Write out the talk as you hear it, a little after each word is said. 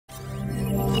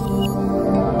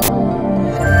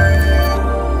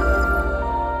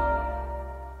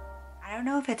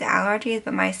it's allergies,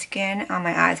 but my skin on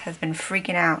my eyes has been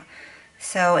freaking out.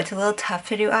 So it's a little tough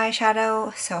to do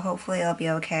eyeshadow, so hopefully it'll be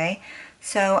okay.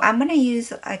 So I'm going to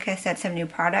use, like I said, some new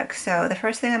products. So the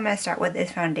first thing I'm going to start with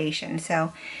is foundation.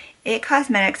 So It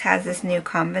Cosmetics has this new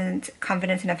Confidence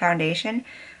in a Foundation,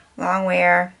 long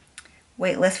wear,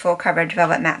 weightless full coverage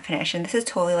velvet matte finish. And this is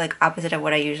totally like opposite of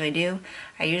what I usually do.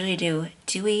 I usually do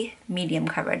dewy medium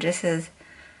coverage. This is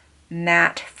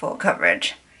matte full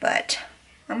coverage, but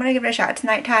I'm gonna give it a shot. It's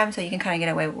nighttime, so you can kind of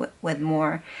get away with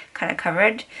more kind of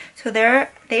coverage. So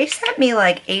they sent me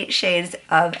like 8 shades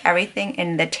of everything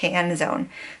in the tan zone.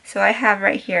 So I have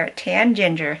right here tan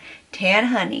ginger, tan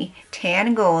honey,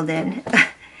 tan golden,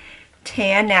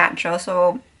 tan natural.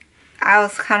 So I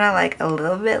was kind of like a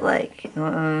little bit like,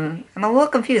 I'm a little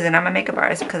confused, and I'm a makeup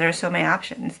artist because there's so many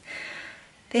options.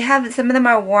 They have, some of them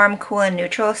are warm, cool, and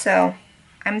neutral. So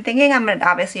I'm thinking I'm gonna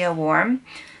obviously a warm.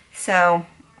 So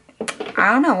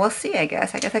I don't know, we'll see, I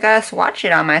guess. I gotta swatch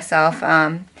it on myself,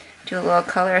 do a little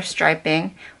color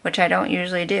striping, which I don't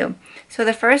usually do. So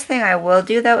the first thing I will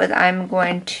do though is I'm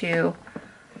going to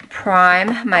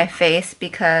prime my face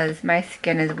because my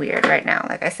skin is weird right now,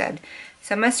 like I said.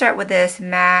 So I'm gonna start with this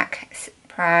MAC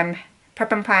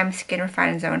Prep and Prime Skin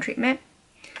Refine Zone treatment.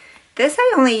 This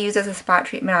I only use as a spot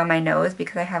treatment on my nose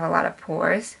because I have a lot of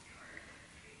pores.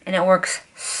 And it works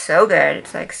so good.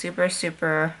 It's like super,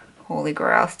 super holy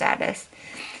grail status.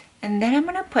 And then I'm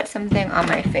going to put something on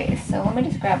my face. So let me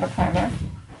just grab a primer.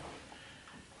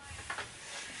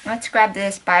 Let's grab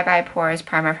this Bye Bye Pores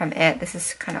primer from It. This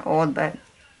is kind of old, but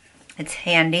it's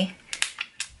handy.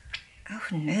 Oh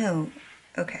no.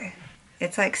 Okay.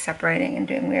 It's like separating and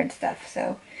doing weird stuff.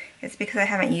 So it's because I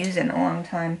haven't used it in a long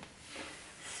time.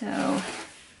 So,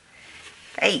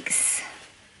 yikes.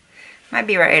 Might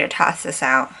be ready to toss this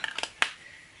out.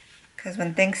 Because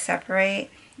when things separate,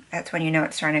 that's when you know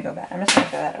it's starting to go bad. I'm just going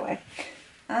to throw that away.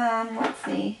 Let's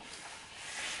see.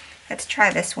 Let's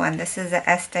try this one. This is the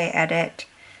Estee Edit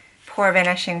Pore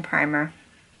Vanishing Primer.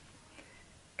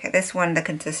 Okay, this one, the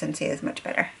consistency is much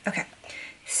better. Okay,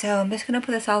 so I'm just going to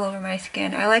put this all over my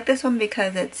skin. I like this one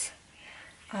because it's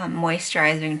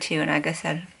moisturizing too. And like I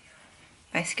said,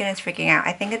 my skin is freaking out.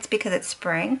 I think it's because it's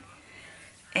spring.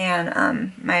 And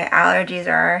my allergies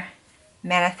are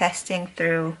manifesting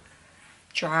through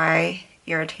dry,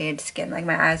 irritated skin. Like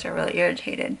my eyes are really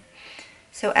irritated.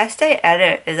 So Estee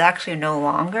Edit is actually no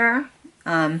longer.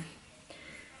 I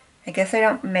guess I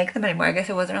don't make them anymore. I guess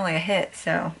it wasn't really a hit,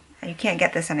 so you can't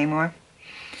get this anymore.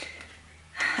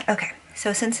 Okay,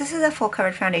 so since this is a full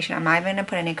coverage foundation, I'm not even going to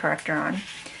put any corrector on. I'm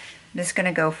just going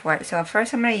to go for it. So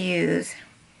first I'm going to use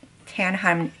Tan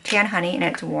Honey, and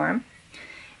it's warm.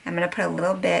 I'm going to put a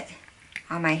little bit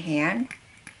on my hand.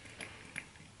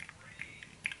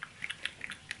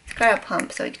 It's got a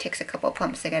pump, so it takes a couple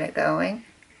pumps to get it going.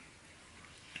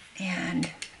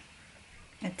 And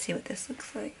let's see what this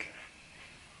looks like.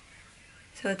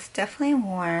 So it's definitely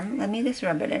warm. Let me just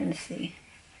rub it in to see.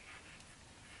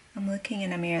 I'm looking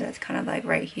in a mirror that's kind of like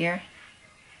right here.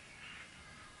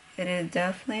 It is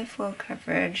definitely full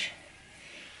coverage.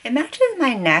 It matches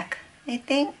my neck, I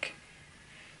think.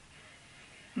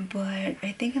 But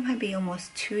I think it might be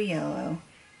almost too yellow.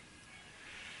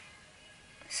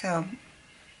 So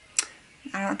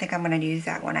I don't think I'm going to use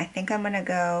that one. I think I'm going to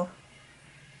go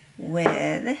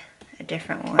with a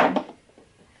different one.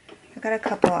 I've got a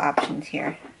couple of options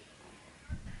here.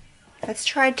 Let's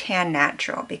try Tan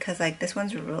Natural because like this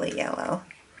one's really yellow.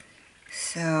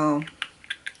 So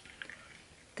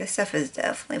this stuff is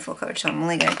definitely full coverage. So I'm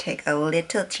only going to take a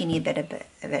little teeny bit of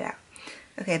it out.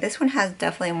 Okay, this one has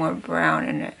definitely more brown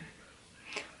in it.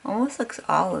 Almost looks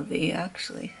olivey,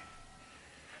 actually.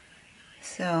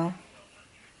 So,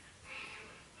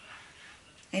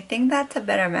 I think that's a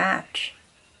better match.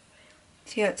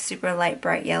 See how it's super light,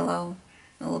 bright yellow,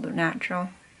 a little bit natural.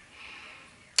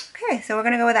 Okay, so we're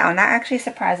going to go with that one. That actually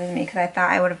surprises me because I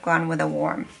thought I would have gone with a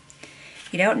warm.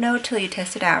 You don't know till you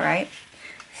test it out, right?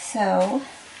 So,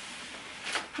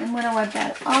 I'm going to wipe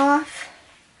that off.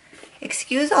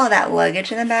 Excuse all that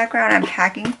luggage in the background. I'm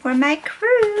packing for my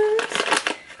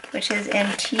cruise, which is in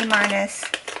T-minus,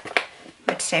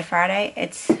 what's today, Friday?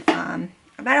 It's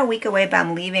about a week away, but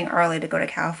I'm leaving early to go to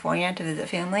California to visit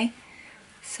family.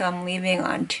 So I'm leaving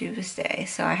on Tuesday,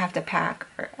 so I have to pack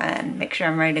and make sure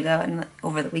I'm ready to go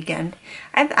over the weekend.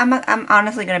 I'm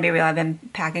honestly going to be real. I've been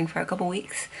packing for a couple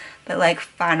weeks, but like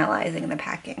finalizing the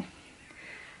packing.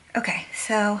 Okay,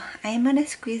 so I am going to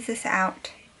squeeze this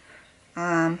out.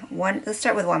 Let's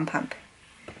start with one pump.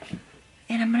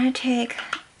 And I'm going to take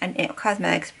an It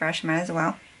Cosmetics brush, might as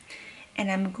well.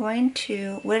 And I'm going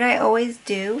to, what I always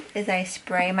do is I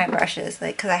spray my brushes,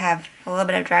 like, because I have a little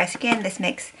bit of dry skin. This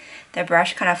makes the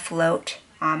brush kind of float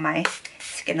on my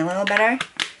skin a little better.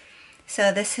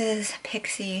 So this is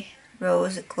Pixie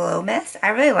Rose Glow Mist. I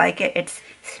really like it. It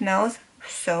smells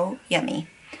so yummy.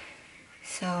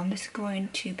 So I'm just going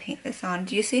to paint this on.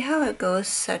 Do you see how it goes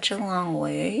such a long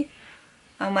way?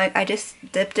 I'm like, I just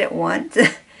dipped it once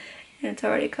and it's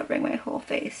already covering my whole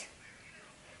face.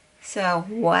 So,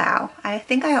 wow. I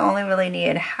think I only really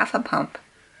needed half a pump.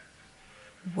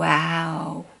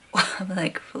 Wow. I'm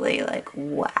like, really like,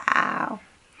 wow.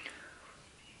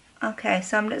 Okay,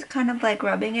 so I'm just kind of like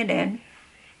rubbing it in.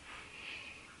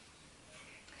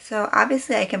 So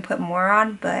obviously I can put more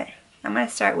on, but I'm going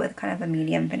to start with kind of a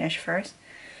medium finish first.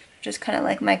 Just kind of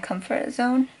like my comfort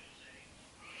zone.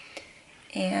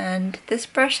 And this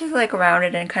brush is like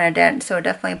rounded and kind of dense, so it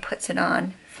definitely puts it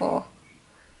on full.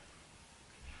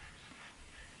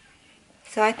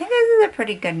 So I think this is a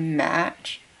pretty good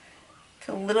match. It's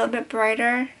a little bit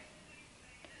brighter.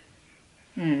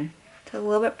 It's a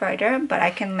little bit brighter, but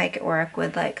I can make it work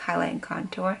with like highlight and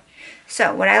contour.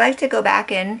 So what I like to go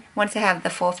back in once I have the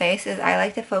full face is I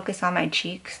like to focus on my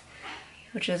cheeks,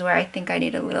 which is where I think I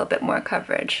need a little bit more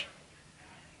coverage.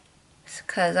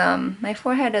 Because my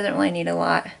forehead doesn't really need a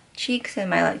lot. Cheeks and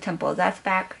my like temples, that's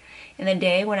back in the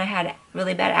day when I had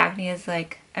really bad acne as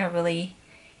like a really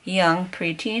young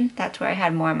preteen. That's where I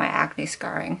had more of my acne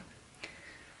scarring.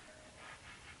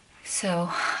 So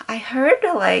I heard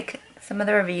like some of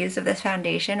the reviews of this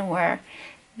foundation were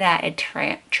that it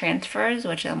transfers,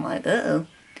 which I'm like, uh-oh.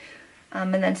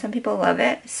 And then some people love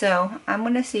it. So I'm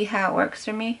going to see how it works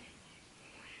for me.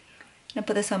 I'm going to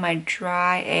put this on my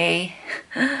dry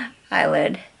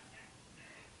eyelid.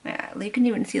 You can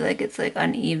even see like it's like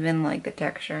uneven, like the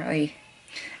texture. Alright,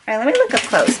 let me look up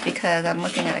close because I'm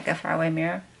looking at like a faraway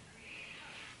mirror.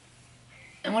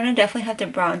 I'm going to definitely have to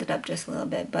bronze it up just a little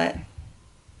bit, but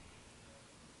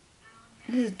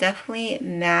this is definitely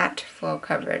matte full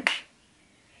coverage.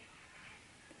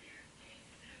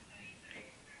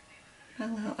 My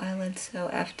little eyelid's so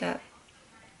effed up.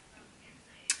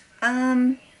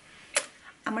 I'm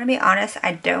gonna be honest,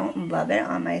 I don't love it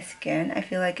on my skin. I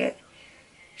feel like it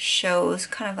shows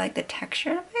kind of like the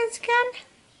texture of my skin.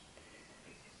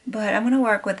 But I'm gonna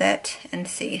work with it and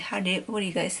see. What do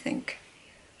you guys think?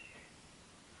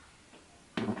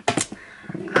 I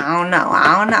don't know.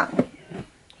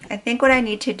 I think what I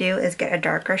need to do is get a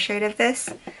darker shade of this,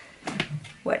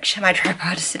 which my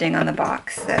tripod is sitting on the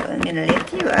box, so I'm gonna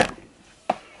lift you up.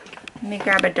 Let me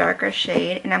grab a darker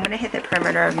shade, and I'm gonna hit the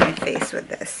perimeter of my face with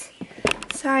this.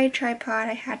 Sorry, tripod,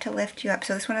 I had to lift you up.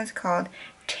 So this one is called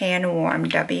Tan Warm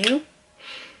W.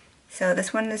 So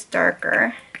this one is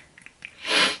darker.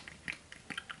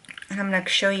 And I'm gonna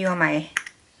show you on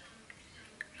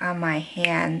my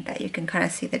hand that you can kind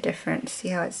of see the difference. See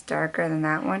how it's darker than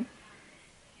that one?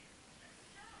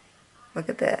 Look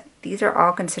at that. These are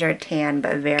all considered tan,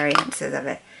 but variances of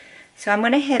it. So I'm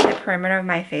gonna hit the perimeter of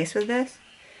my face with this,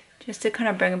 just to kind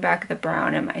of bring back the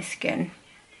brown in my skin.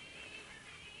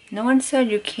 No one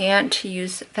said you can't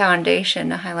use foundation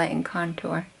to highlight and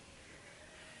contour.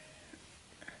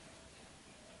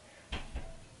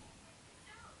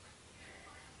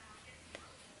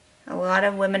 A lot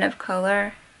of women of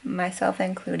color, myself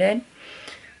included,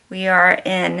 we are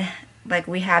in, like,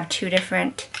 we have two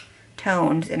different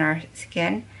tones in our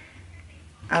skin.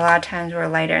 A lot of times we're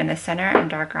lighter in the center and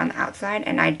darker on the outside,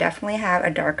 and I definitely have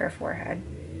a darker forehead.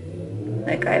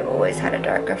 Like, I've always had a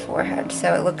darker forehead,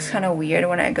 so it looks kind of weird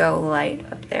when I go light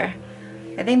up there.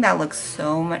 I think that looks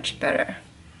so much better.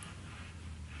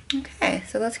 Okay,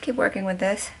 so let's keep working with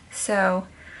this. So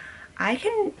I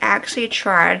can actually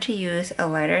try to use a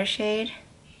lighter shade.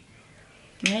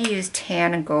 I'm going to use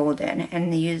Tan Golden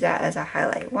and use that as a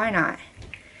highlight. Why not?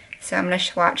 So I'm going to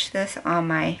swatch this on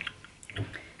my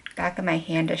back of my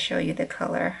hand to show you the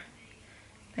color.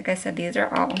 Like I said, these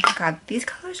are all, oh my god, these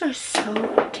colors are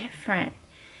so different.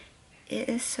 It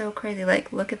is so crazy.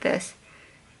 Like, look at this.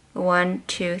 1,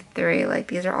 2, 3. Like,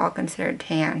 these are all considered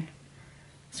tan.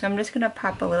 So I'm just going to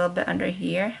pop a little bit under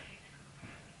here.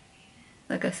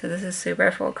 Like I said, this is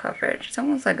super full coverage. It's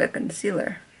almost like a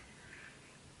concealer.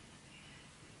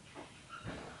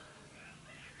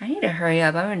 I need to hurry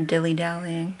up. I'm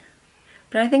dilly-dallying.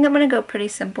 But I think I'm going to go pretty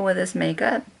simple with this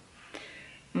makeup.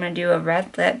 I'm going to do a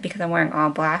red lip because I'm wearing all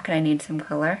black and I need some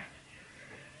color.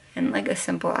 And like a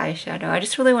simple eyeshadow. I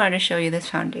just really wanted to show you this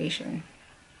foundation.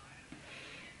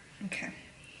 Okay.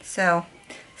 So,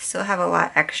 still have a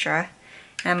lot extra.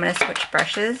 And I'm going to switch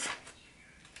brushes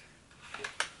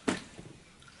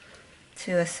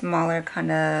to a smaller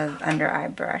kind of under eye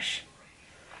brush.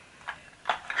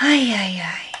 Ay, ay,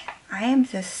 ay. I am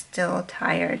just still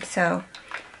tired, so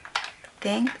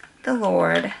thank the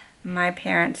Lord my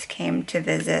parents came to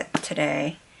visit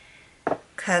today,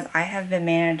 because I have been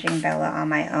managing Bella on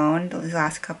my own these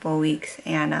last couple of weeks,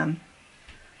 and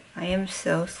I am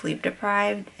so sleep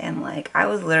deprived, and like I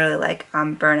was literally like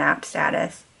on burnout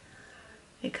status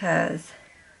because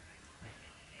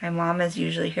my mom is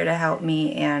usually here to help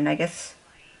me, and I guess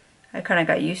I kind of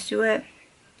got used to it.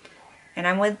 And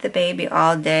I'm with the baby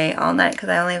all day, all night, because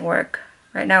I only work,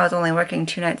 right now I was only working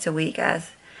 2 nights a week as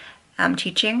I'm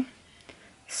teaching.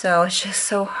 So it's just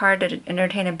so hard to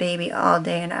entertain a baby all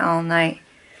day and all night.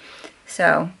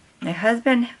 So my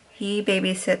husband, he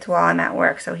babysits while I'm at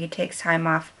work, so he takes time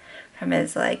off from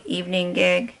his like evening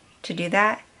gig to do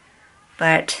that.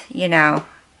 But you know,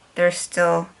 there's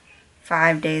still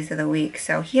 5 days of the week,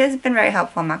 so he has been very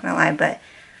helpful, I'm not gonna lie, but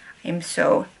I'm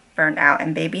so burnt out,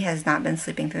 and baby has not been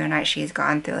sleeping through the night. She's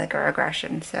gone through like a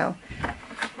regression, so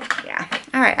yeah.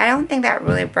 Alright, I don't think that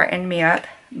really brightened me up,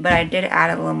 but I did add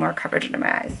a little more coverage into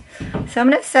my eyes. So I'm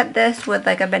going to set this with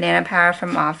like a banana powder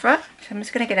from Mauve. So I'm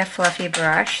just going to get a fluffy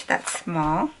brush that's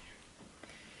small.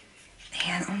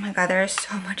 And oh my god, there is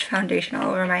so much foundation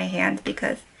all over my hands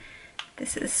because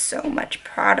this is so much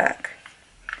product.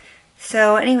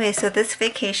 So anyway, so this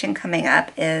vacation coming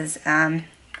up is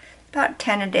about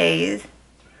 10 days.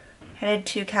 Headed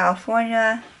to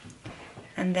California,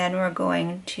 and then we're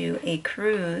going to a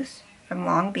cruise from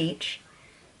Long Beach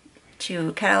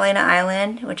to Catalina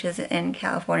Island, which is in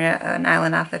California, an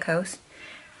island off the coast,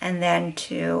 and then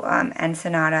to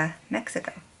Ensenada,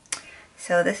 Mexico.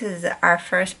 So this is our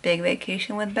first big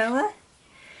vacation with Bella,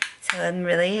 so I'm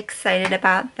really excited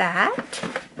about that.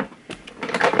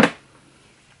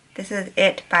 This is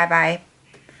it Bye Bye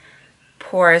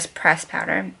Pores Press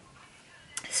Powder.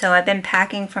 So I've been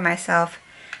packing for myself,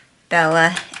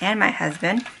 Bella, and my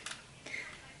husband.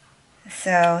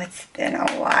 So it's been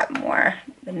a lot more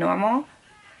than normal.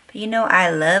 But you know I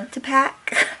love to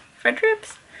pack for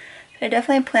trips. So I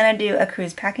definitely plan to do a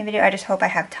cruise packing video. I just hope I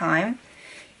have time.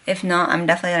 If not, I'm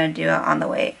definitely going to do it on the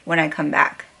way when I come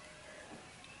back.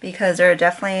 Because there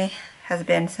definitely has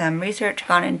been some research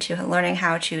gone into learning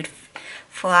how to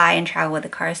fly and travel with a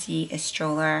car seat, a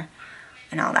stroller,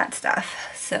 and all that stuff.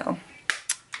 So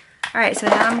alright, so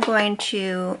now I'm going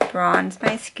to bronze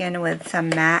my skin with some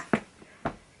MAC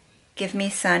Give Me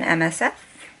Sun MSF.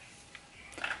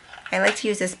 I like to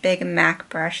use this big MAC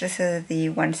brush. This is the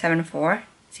 174.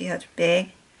 See how it's big?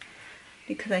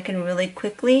 Because I can really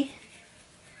quickly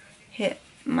hit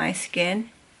my skin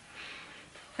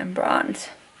and bronze.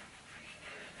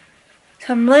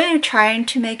 So I'm really trying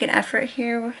to make an effort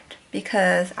here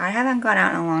because I haven't gone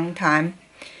out in a long time.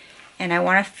 And I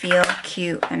want to feel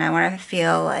cute, and I want to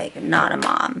feel like not a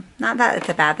mom. Not that it's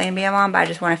a bad thing to be a mom, but I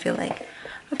just want to feel like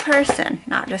a person,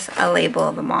 not just a label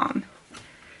of a mom.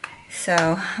 So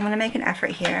I'm going to make an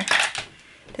effort here.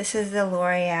 This is the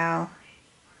L'Oreal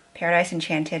Paradise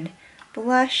Enchanted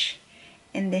blush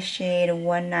in the shade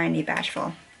 190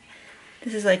 Bashful.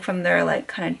 This is like from their like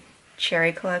kind of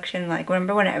cherry collection. Like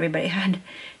remember when everybody had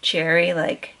cherry,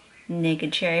 like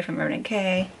Naked Cherry from Urban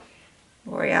Decay?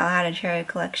 L'Oreal had a cherry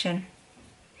collection.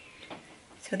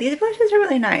 So these blushes are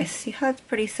really nice. See how it's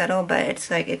pretty subtle, but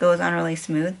it's like it goes on really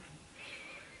smooth.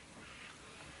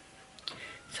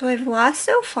 So I've lost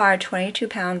so far 22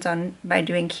 pounds by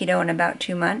doing keto in about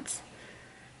 2 months.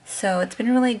 So it's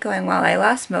been really going well. I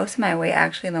lost most of my weight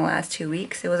actually in the last 2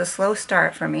 weeks. It was a slow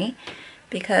start for me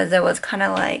because it was kind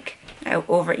of like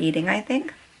overeating, I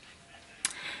think.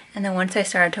 And then once I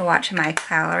started to watch my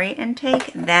calorie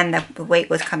intake, then the weight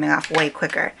was coming off way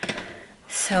quicker.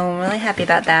 So I'm really happy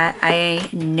about that. I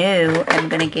knew I'm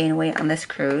going to gain weight on this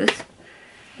cruise.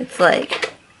 It's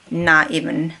like not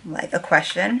even like a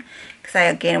question because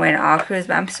I gain weight on all cruises,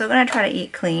 but I'm still going to try to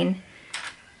eat clean.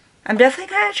 I'm definitely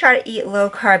going to try to eat low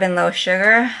carb and low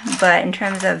sugar, but in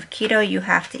terms of keto, you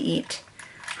have to eat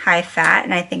high fat,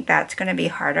 and I think that's going to be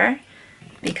harder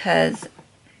because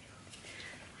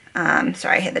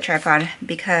sorry, I hit the tripod,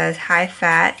 because high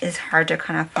fat is hard to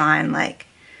kind of find, like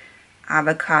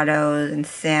avocados and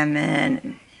salmon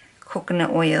and coconut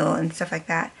oil and stuff like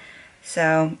that.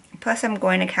 So plus I'm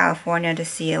going to California to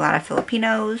see a lot of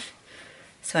Filipinos,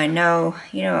 so I know,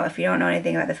 you know, if you don't know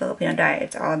anything about the Filipino diet,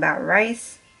 it's all about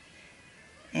rice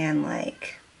and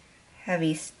like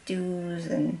heavy stews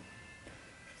and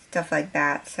stuff like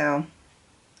that. So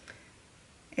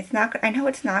it's not, I know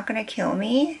it's not going to kill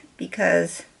me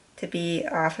because to be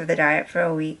off of the diet for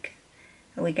a week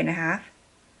and a half,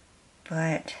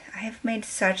 but I have made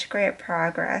such great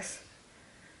progress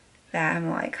that I'm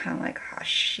like kind of like, oh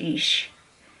sheesh,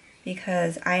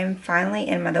 because I am finally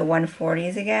in the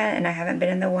 140s again, and I haven't been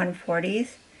in the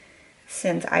 140s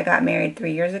since I got married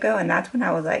 3 years ago, and that's when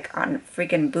I was like on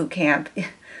freaking boot camp.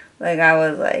 Like I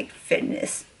was like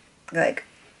fitness, like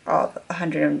all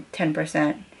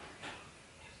 110%.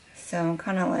 So I'm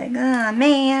kind of like, ah,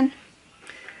 man.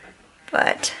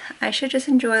 But I should just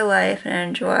enjoy life and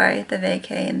enjoy the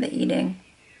vacay and the eating.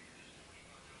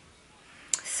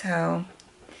 So,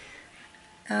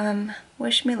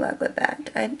 wish me luck with that.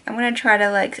 I'm going to try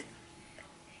to like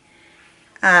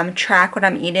track what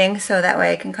I'm eating so that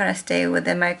way I can kind of stay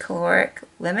within my caloric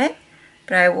limit.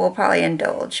 But I will probably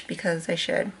indulge because I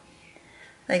should.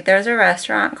 Like there's a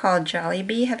restaurant called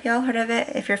Jollibee. Have y'all heard of it?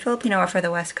 If you're Filipino or for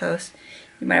the West Coast,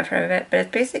 you might have heard of it. But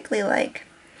it's basically like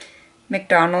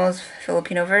McDonald's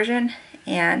Filipino version.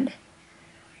 And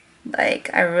like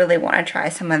I really want to try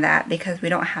some of that because we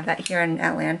don't have that here in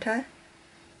Atlanta.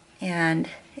 And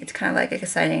it's kind of like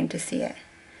exciting to see it.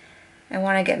 I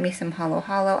want to get me some halo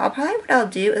halo. What I'll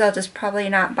do is I'll just probably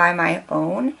not buy my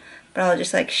own, but I'll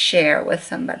just like share with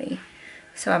somebody.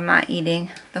 So I'm not eating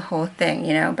the whole thing,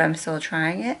 you know, but I'm still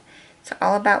trying it. It's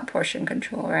all about portion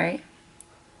control, right?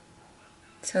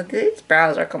 So these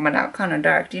brows are coming out kind of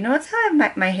dark. Do you notice how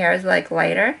my hair is like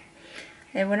lighter?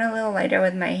 I went a little lighter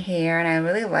with my hair and I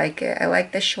really like it. I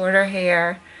like the shorter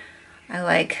hair. I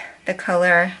like the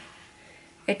color.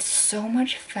 It's so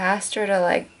much faster to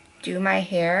like do my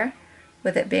hair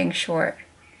with it being short.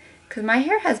 Cause my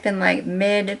hair has been like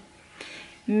mid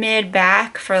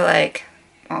back for like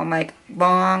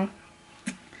long.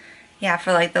 Yeah,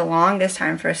 for like the longest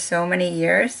time for so many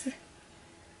years.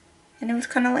 And it was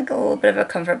kind of like a little bit of a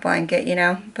comfort blanket, you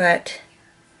know, but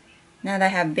now that I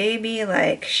have baby,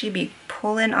 like she be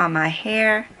pulling on my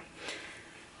hair.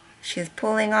 She's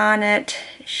pulling on it.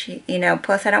 She, you know,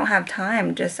 plus I don't have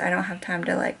time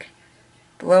to like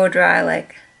blow dry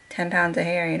like 10 pounds of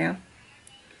hair, you know.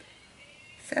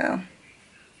 So,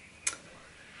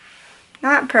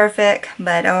 not perfect,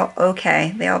 but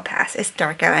okay. They all pass. It's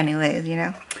dark out anyways, you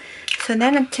know. So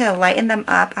then to lighten them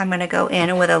up, I'm going to go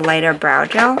in with a lighter brow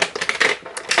gel.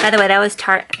 By the way, that was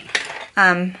Tarte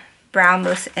Brow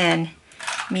Mousse in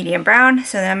medium brown.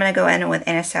 So then I'm going to go in with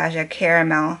Anastasia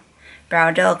Caramel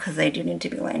Brow Gel because they do need to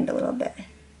be lightened a little bit.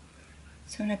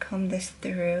 So I'm going to comb this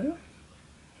through.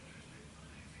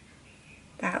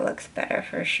 That looks better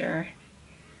for sure.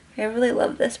 I really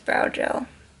love this brow gel.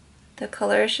 The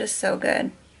color is just so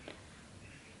good.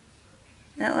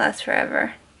 And it lasts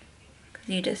forever. Because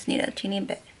you just need a teeny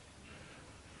bit.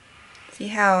 See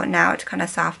how now it's kind of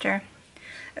softer?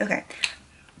 Okay.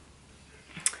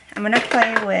 I'm going to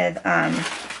play with, I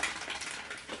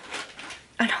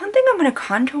don't think I'm going to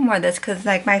contour more of this because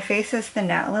like my face is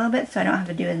thinned out a little bit so I don't have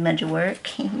to do as much work.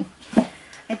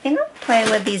 I think I'll play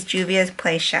with these Juvia's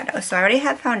Play shadows. So I already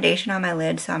have foundation on my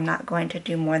lid, so I'm not going to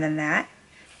do more than that.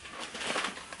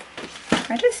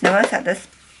 I just noticed that this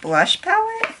blush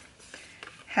palette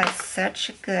has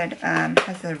such good,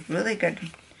 has a really good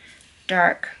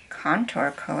dark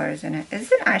contour colors in it.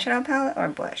 Is it an eyeshadow palette or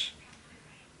blush?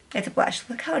 It's a blush.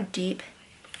 Look how deep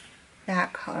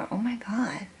that color. Oh my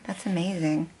god, that's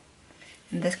amazing.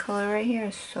 And this color right here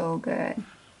is so good.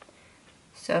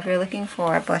 So if you're looking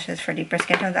for blushes for deeper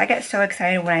skin tones, I get so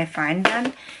excited when I find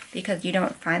them because you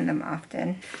don't find them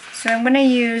often. So I'm going to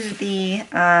use the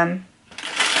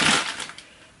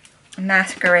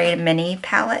Masquerade Mini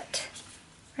palette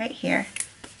right here.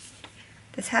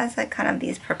 This has like kind of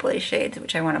these purplish shades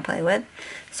which I want to play with.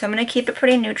 So I'm going to keep it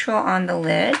pretty neutral on the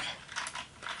lid.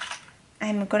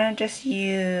 I'm going to just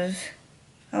use,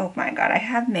 oh my god, I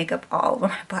have makeup all over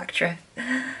my black dress.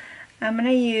 I'm going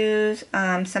to use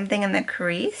something in the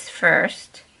crease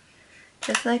first.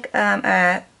 Just like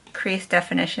a crease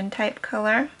definition type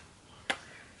color.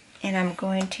 And I'm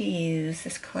going to use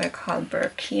this color called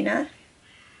Burkina.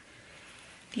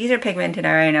 These are pigmented, I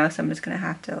already know, so I'm just going to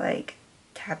have to like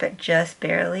tap it just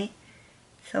barely.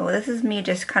 So this is me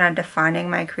just kind of defining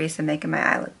my crease and making my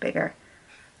eye look bigger.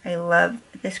 I love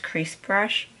this crease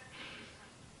brush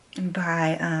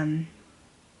by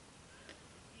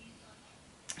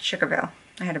Sugarville.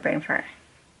 I had a brain fart.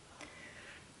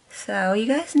 So you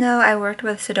guys know I worked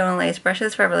with Sedona lace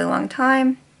brushes for a really long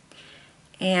time,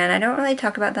 and I don't really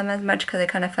talk about them as much because they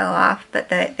kind of fell off, but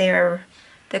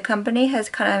the company has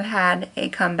kind of had a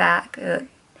comeback. It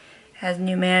has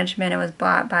new management. It was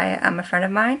bought by a friend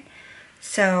of mine,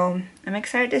 so I'm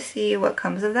excited to see what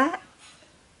comes of that,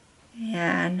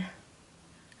 and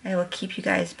I will keep you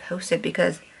guys posted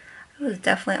because I was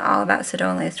definitely all about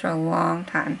Sedona lace for a long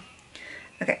time.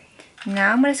 Okay,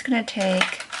 now I'm just going to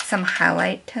take some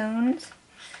highlight tones.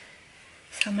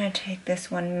 So I'm going to take this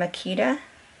one, Makita.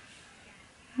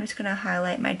 I'm I'm just gonna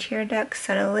highlight my tear duct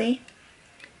subtly.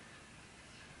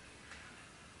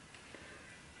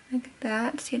 Like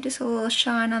that. See, just a little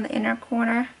shine on the inner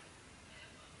corner.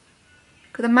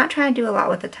 Because I'm not trying to do a lot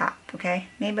with the top, okay?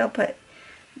 Maybe I'll put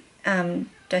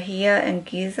Dahlia and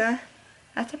Giza.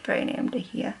 That's a pretty name,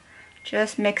 Dahlia.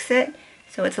 Just mix it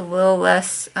so it's a little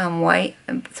less white,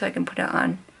 so I can put it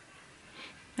on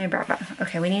my brow bone.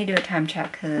 Okay, we need to do a time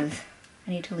check because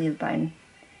I need to leave by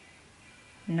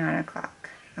 9 o'clock.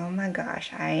 Oh my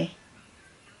gosh, I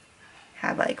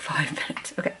have like 5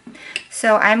 minutes. Okay,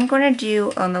 so I'm going to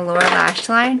do on the lower lash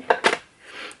line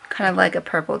kind of like a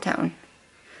purple tone.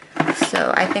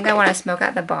 So I think I want to smoke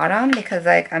out the bottom because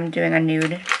like I'm doing a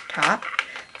nude top.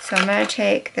 So I'm going to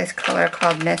take this color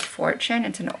called Misfortune.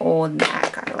 It's an old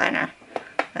MAC eyeliner.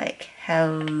 Like,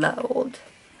 hello old.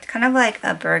 It's kind of like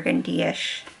a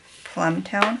burgundy-ish plum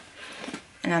tone.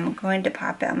 And I'm going to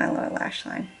pop it on my lower lash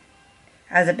line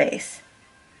as a base.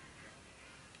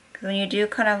 Because when you do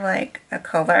kind of like a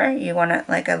color, you want it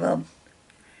like a little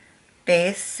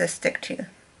base to stick to.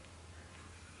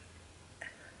 I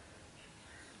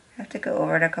have to go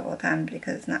over it a couple of times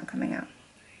because it's not coming out.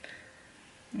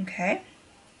 Okay.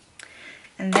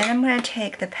 And then I'm going to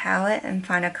take the palette and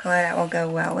find a color that will go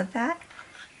well with that.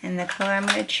 And the color I'm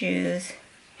going to choose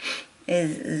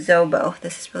is Zobo.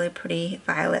 This is really pretty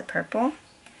violet purple.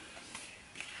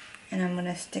 And I'm going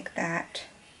to stick that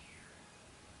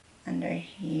under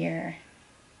here.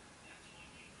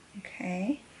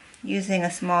 Okay. Using a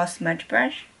small smudge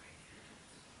brush.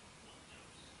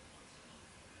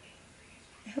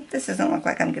 I hope this doesn't look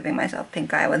like I'm giving myself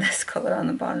pink eye with this color on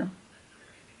the bottom.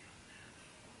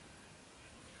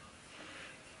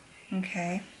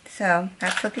 Okay, so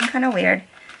that's looking kind of weird.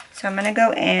 So I'm going to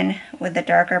go in with the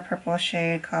darker purple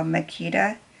shade called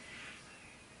Makita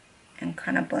and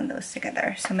kind of blend those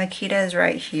together. So Makita is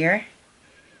right here.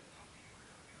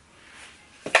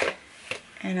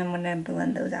 And I'm going to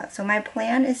blend those out. So my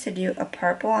plan is to do a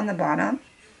purple on the bottom,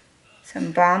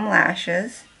 some bomb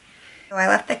lashes. So I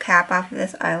left the cap off of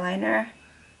this eyeliner.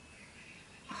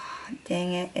 Oh,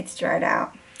 dang it, it's dried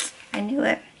out. I knew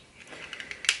it.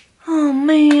 Oh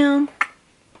man,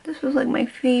 this was like my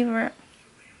favorite.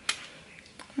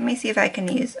 Let me see if I can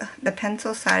use, the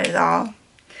pencil side is all.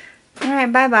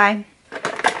 Alright, bye-bye.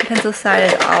 The pencil side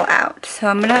is all out. So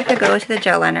I'm going to have to go to the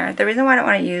gel liner. The reason why I don't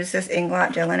want to use this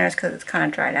Inglot gel liner is because it's kind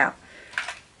of dried out.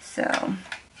 So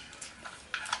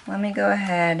let me go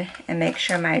ahead and make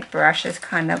sure my brush is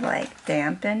kind of like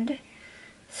dampened.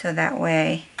 So that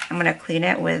way I'm going to clean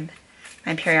it with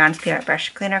my Perion Speed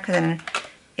Brush Cleaner because then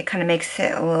it kind of makes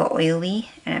it a little oily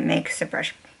and it makes the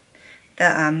brush,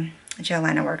 the gel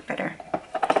liner work better.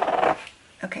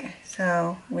 Okay,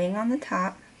 so wing on the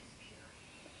top.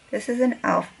 This is an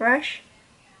e.l.f. brush.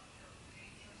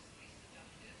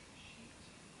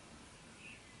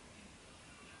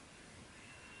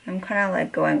 I'm kind of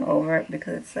like going over it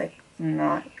because it's like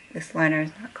not, this liner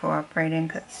is not cooperating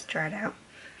because it's dried out.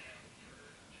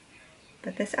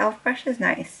 But this e.l.f. brush is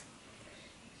nice.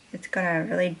 It's got a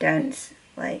really dense,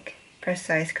 like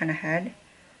precise kind of head,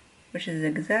 which is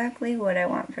exactly what I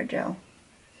want for gel.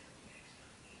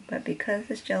 But because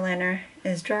this gel liner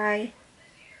is dry,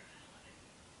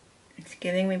 it's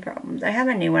giving me problems. I have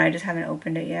a new one, I just haven't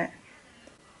opened it yet.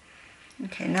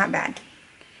 Okay, not bad.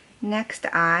 Next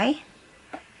eye.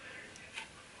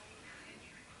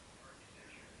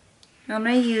 I'm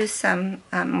going to use some,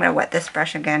 I'm going to wet this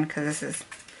brush again because this is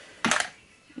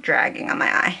dragging on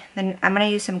my eye. Then I'm going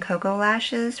to use some Cocoa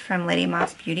Lashes from Lady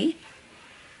Moss Beauty.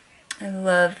 I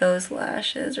love those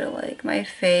lashes, they're like my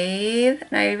fave.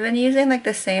 And I've been using like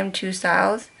the same two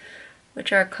styles,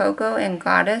 which are Cocoa and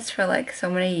Goddess, for like so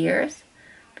many years.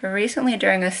 But recently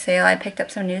during a sale I picked up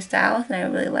some new styles and I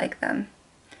really like them.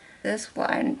 This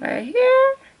line right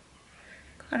here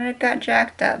kind of got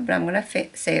jacked up, but I'm going to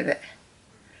save it.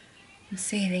 I'm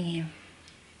saving you.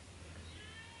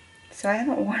 So I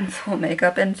haven't worn full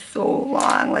makeup in so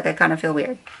long, like I kind of feel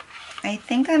weird. I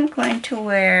think I'm going to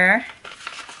wear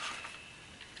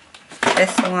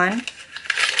this one,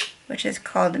 which is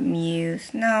called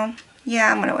Muse. No,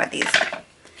 yeah, I'm going to wear these.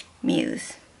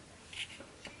 Muse.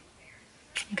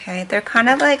 Okay, they're kind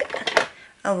of like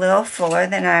a little fuller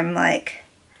than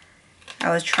I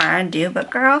was trying to do, but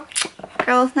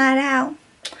girls night out.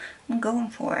 I'm going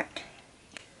for it.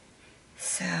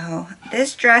 So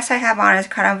this dress I have on is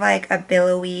kind of like a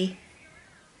billowy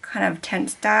kind of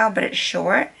tent style, but it's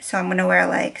short. So I'm going to wear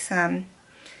like some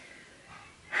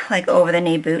like over the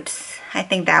knee boots. I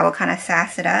think that will kind of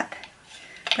sass it up.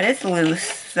 But it's loose,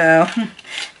 so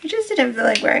I just didn't feel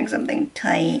like wearing something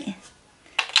tight.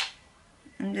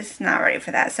 I'm just not ready for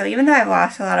that. So even though I've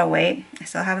lost a lot of weight, I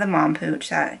still have the mom pooch,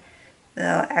 that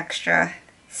little extra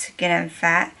skin and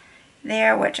fat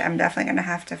there, which I'm definitely going to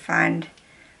have to find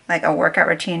like a workout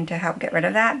routine to help get rid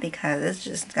of that, because it's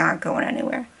just not going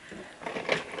anywhere.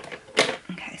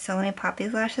 Okay, so let me pop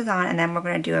these lashes on, and then we're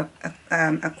going to do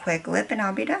a quick lip and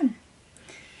I'll be done.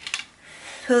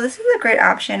 So this is a great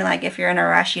option, like if you're in a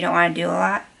rush, you don't want to do a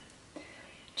lot.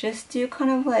 Just do kind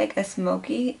of like a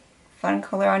smoky, fun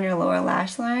color on your lower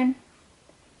lash line.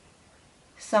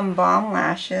 Some balm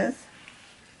lashes.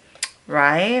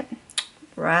 Right?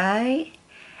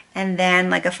 And then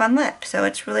like a fun lip. So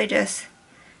it's really just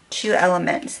two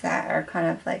elements that are kind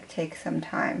of like take some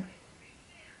time.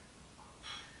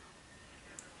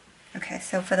 Okay,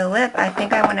 so for the lip, I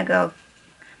think I want to go,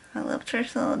 my lips are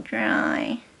so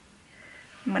dry.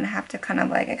 I'm going to have to kind of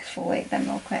like exfoliate them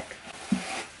real quick.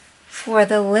 For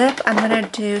the lip, I'm going to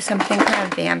do something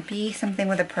kind of vampy, something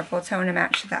with a purple tone to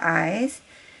match the eyes.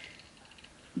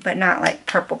 But not like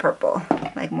purple,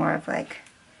 like more of like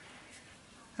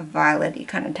a violet-y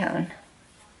kind of tone.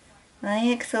 Let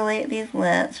me exfoliate these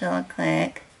lips real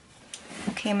quick.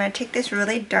 Okay, I'm going to take this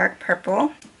really dark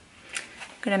purple.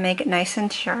 I'm going to make it nice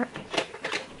and sharp.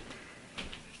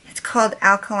 It's called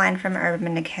Alkaline from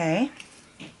Urban Decay.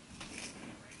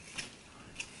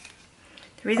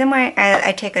 The reason why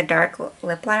I take a dark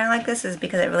lip liner like this is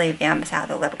because it really vamps out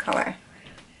the lip color.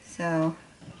 So,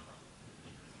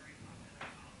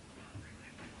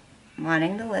 I'm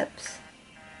lining the lips.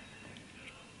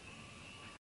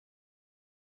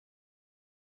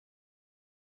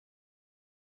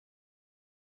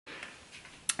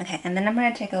 Okay, and then I'm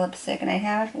going to take a lipstick, and I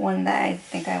have one that I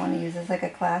think I want to use as like a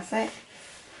classic.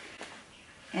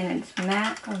 And it's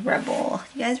Matte Rebel.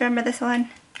 You guys remember this one?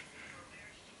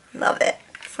 Love it.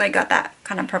 So I got that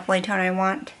kind of purpley tone I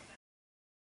want.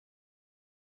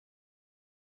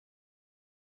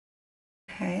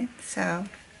 Okay, so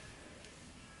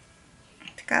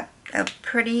it's got a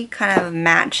pretty kind of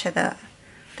match to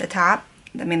the top.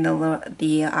 I mean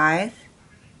the eyes.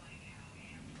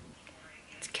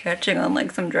 It's catching on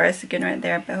like some dry skin right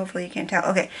there, but hopefully you can't tell.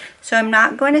 Okay, so I'm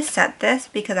not going to set this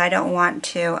because I don't want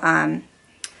to.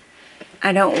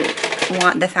 I don't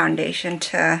want the foundation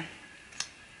to,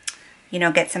 you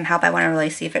know, get some help. I want to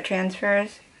really see if it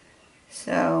transfers.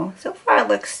 So far it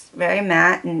looks very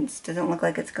matte and it doesn't look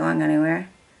like it's going anywhere.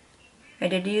 I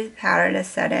did use powder to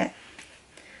set it.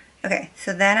 Okay,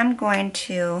 so then I'm going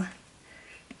to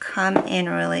come in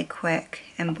really quick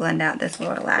and blend out this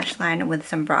lower lash line with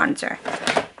some bronzer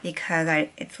because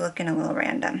it's looking a little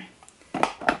random.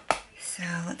 So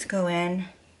let's go in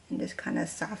and just kind of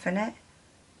soften it.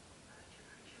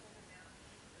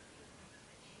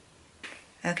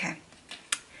 Okay.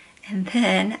 And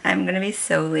then I'm going to be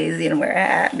so lazy and wear a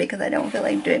hat because I don't feel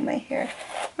like doing my hair.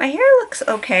 My hair looks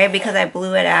okay because I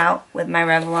blew it out with my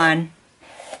Revlon,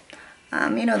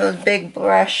 you know, those big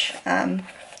brush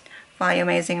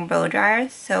volumizing blow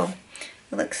dryers. So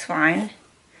it looks fine,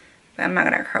 but I'm not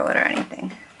going to curl it or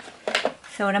anything.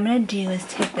 So what I'm going to do is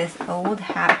take this old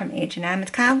hat from H&M. It's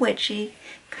kind of witchy,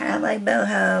 kind of like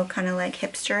boho, kind of like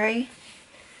hipstery,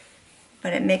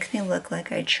 but it makes me look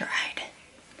like I tried.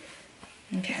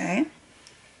 Okay,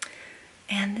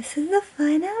 and this is the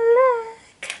final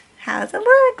look. How's it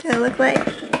look? Do I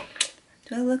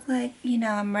look like, you know,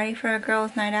 I'm ready for a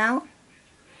girls' night out?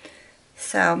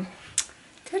 So,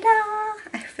 ta-da!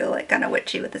 I feel like kind of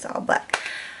witchy with this all black.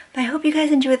 But I hope you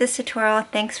guys enjoyed this tutorial.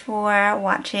 Thanks for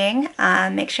watching.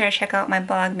 Make sure to check out my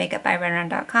blog,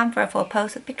 makeupbyrunaround.com, for a full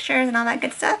post with pictures and all that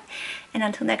good stuff. And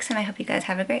until next time, I hope you guys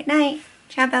have a great night.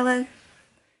 Ciao, Bellas!